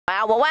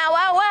Wow, wow, wow,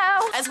 wow,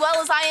 wow. As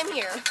well as I am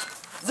here.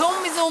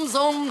 Zoom, zoom,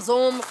 zoom,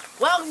 zoom.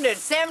 Welcome to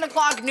 7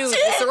 o'clock news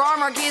with Sarah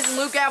Marquez and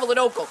Luke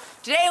Avaladoco.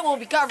 Today we'll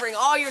be covering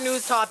all your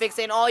news topics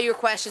and all your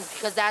questions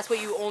because that's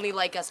what you only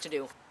like us to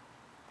do.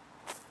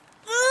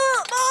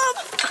 Mom!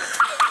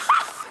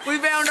 We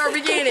found our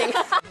beginning.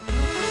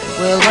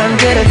 We'll run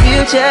to the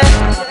future,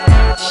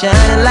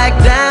 shining like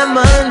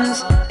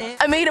diamonds.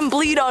 I made him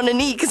bleed on the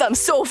knee because I'm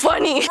so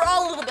funny. We're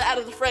all a little bit out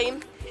of the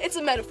frame. It's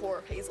a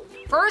metaphor, Hazel.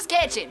 First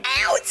kitchen.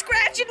 Ow, it's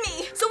scratching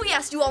me. So we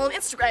asked you all on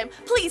Instagram,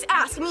 please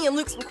ask me and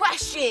Luke some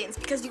questions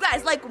because you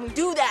guys like when we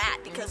do that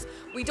because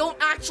we don't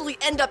actually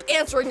end up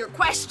answering your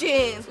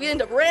questions. We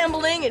end up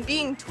rambling and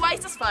being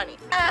twice as funny.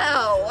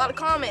 Ow, a lot of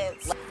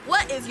comments.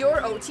 What is your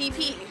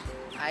OTP?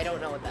 I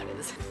don't know what that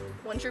is.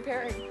 One true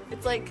pairing.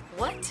 It's like,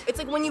 What? it's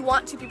like when you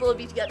want two people to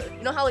be together.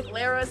 You know how like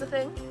Lara is a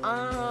thing?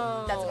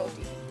 Oh. That's an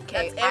OTP.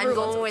 Okay, That's I'm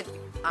everyone's going with,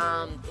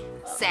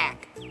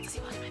 sack. Does he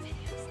watch my videos?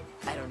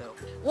 I don't know.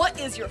 What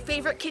is your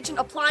favorite kitchen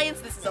appliance?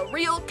 This is a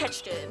real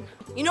question.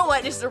 You know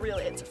what? This is a real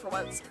answer for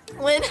once.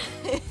 When,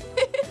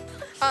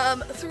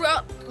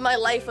 throughout my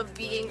life of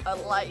being a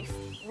life,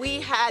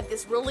 we had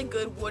this really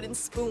good wooden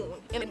spoon,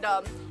 and it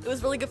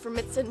was really good for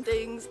mixing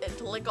things and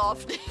to lick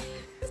off things.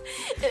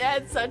 It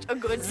had such a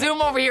good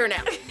Zoom over here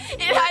now.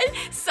 It had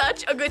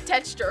such a good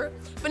texture,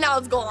 but now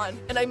it's gone,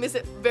 and I miss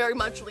it very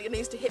muchly. And I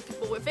used to hit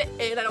people with it,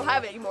 and I don't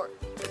have it anymore.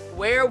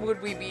 Where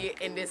would we be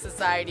in this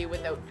society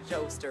without the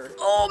toaster?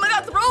 Oh my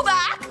God,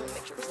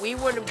 throwback! We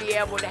wouldn't be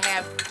able to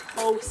have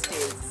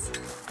toasters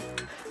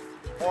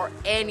or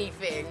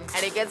anything.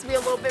 And it gets me a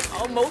little bit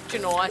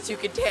emotional, as you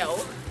can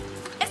tell.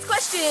 Next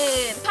question.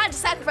 If you had to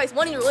sacrifice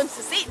one of your limbs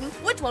to Satan,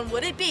 which one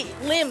would it be?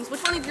 Limbs.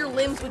 Which one of your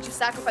limbs would you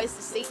sacrifice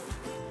to Satan?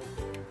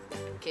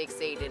 Kick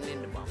Satan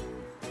in the bum.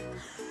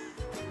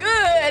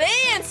 Good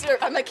answer.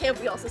 I can't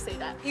we also say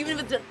that? Even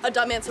if it's a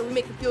dumb answer, we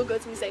make it feel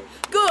good, so we say,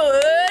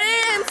 good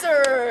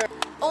answer.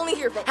 Only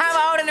here, folks. How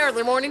about an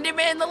early morning dip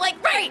in the lake?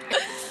 Right!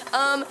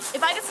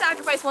 If I could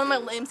sacrifice one of my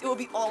limbs, it would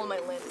be all of my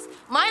limbs.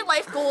 My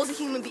life goal as a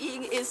human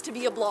being is to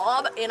be a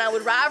blob, and I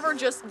would rather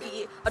just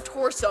be a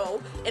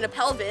torso and a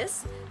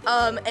pelvis,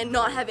 and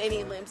not have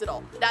any limbs at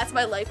all. That's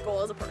my life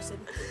goal as a person.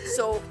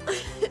 So,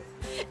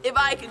 if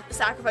I could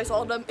sacrifice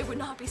all of them, it would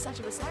not be such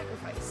of a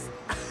sacrifice.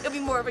 It would be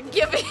more of a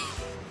giving,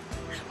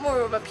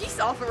 more of a peace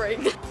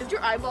offering. Is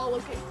your eyeball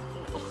okay?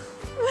 No.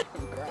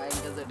 I'm crying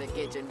because of the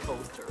kitchen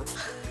toaster.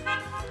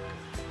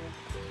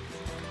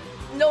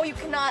 No, you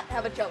cannot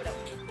have a chodo.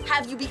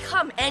 Have you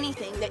become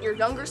anything that your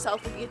younger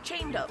self would be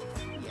ashamed of?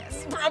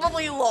 Yes.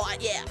 Probably a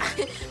lot, yeah.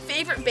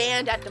 Favorite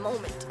band at the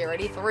moment?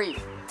 Ready? 3,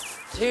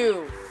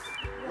 2,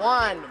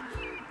 1.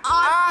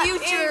 Our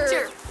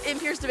future. In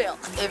Pierce the Veil.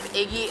 If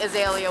Iggy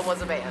Azalea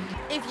was a band.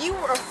 If you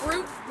were a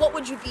fruit, what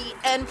would you be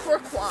and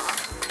pourquoi?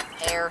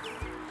 Air.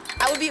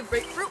 I would be a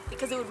grapefruit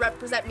because it would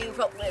represent me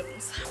without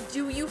limbs.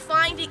 Do you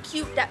find it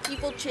cute that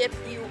people chip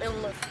you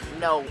and look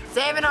No.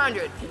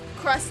 700.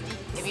 crusty?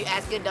 If you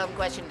ask a dumb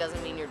question,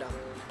 doesn't mean you're dumb.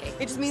 Okay?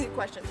 It just means the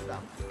question's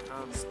dumb.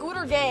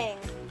 Scooter gang.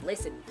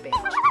 Listen, bitch.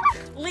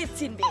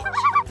 Listen,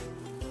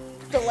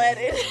 bitch.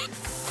 Deleted.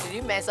 Did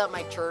you mess up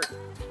my shirt?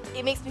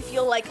 It makes me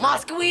feel like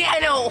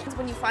Mosquito!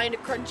 when you find a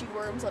crunchy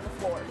worms on the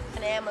floor.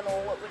 An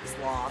aminal, what would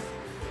Sloth.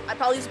 I'd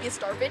probably used to be a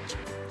starfish.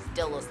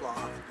 Still a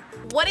sloth.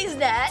 What is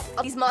that?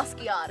 These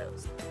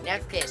mosquitoes.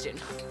 Next question.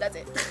 That's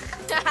it.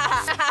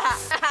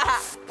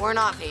 We're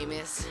not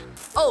famous.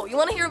 Oh, you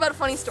want to hear about a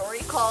funny story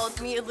called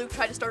me and Luke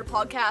tried to start a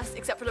podcast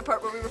except for the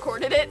part where we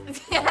recorded it?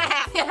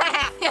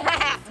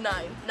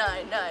 9.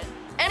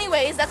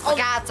 Anyways, that's all.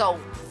 Picasso.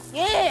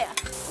 Yeah.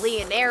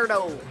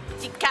 Leonardo.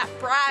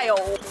 DiCaprio.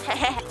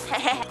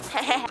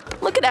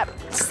 Look at that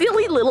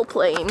silly little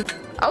plane.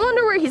 I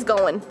wonder where he's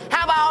going.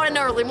 How about an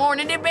early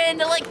morning dip in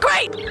the lake?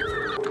 Great!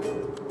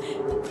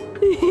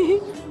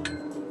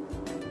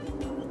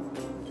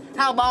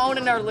 How about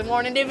an early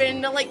morning dip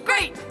in the lake?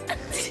 Great!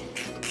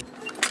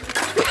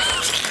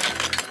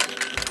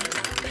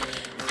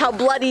 How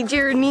bloody do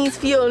your knees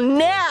feel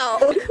now?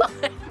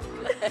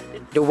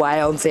 The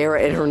wild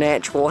Sarah in her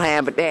natural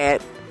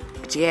habitat.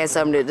 She has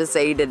something to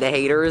say to the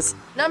haters.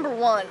 Number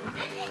 1.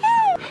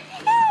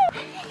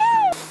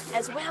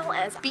 As well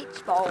as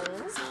beach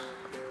balls.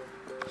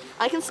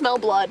 I can smell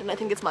blood and I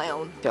think it's my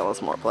own. Tell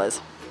us more, please.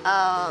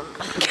 Are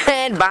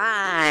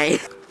Goodbye.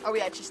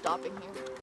 we actually stopping here?